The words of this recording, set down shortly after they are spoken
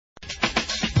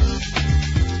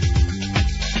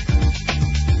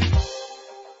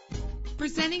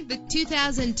Presenting the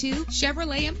 2002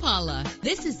 Chevrolet Impala.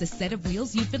 This is the set of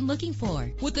wheels you've been looking for,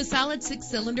 with a solid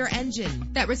 6-cylinder engine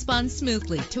that responds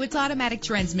smoothly to its automatic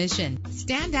transmission.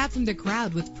 Stand out from the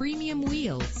crowd with premium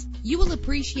wheels. You will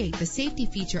appreciate the safety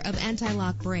feature of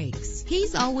anti-lock brakes.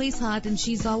 He's always hot and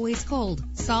she's always cold.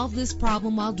 Solve this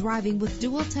problem while driving with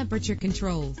dual temperature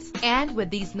controls. And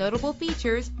with these notable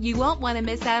features, you won't want to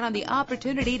miss out on the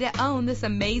opportunity to own this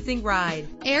amazing ride.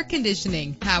 Air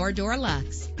conditioning, power door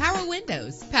locks, power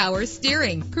windows, power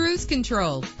steering, cruise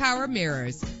control, power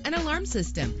mirrors, an alarm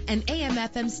system, an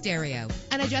AM/FM stereo,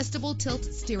 an adjustable tilt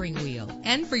steering wheel.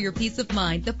 And for your peace of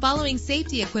mind, the following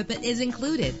safety equipment is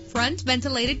included: front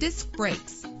ventilated disc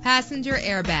brakes, passenger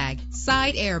airbag,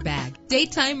 side airbag,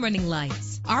 daytime running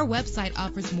lights. Our website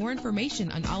offers more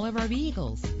information on all of our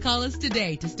vehicles. Call us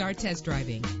today to start test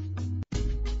driving.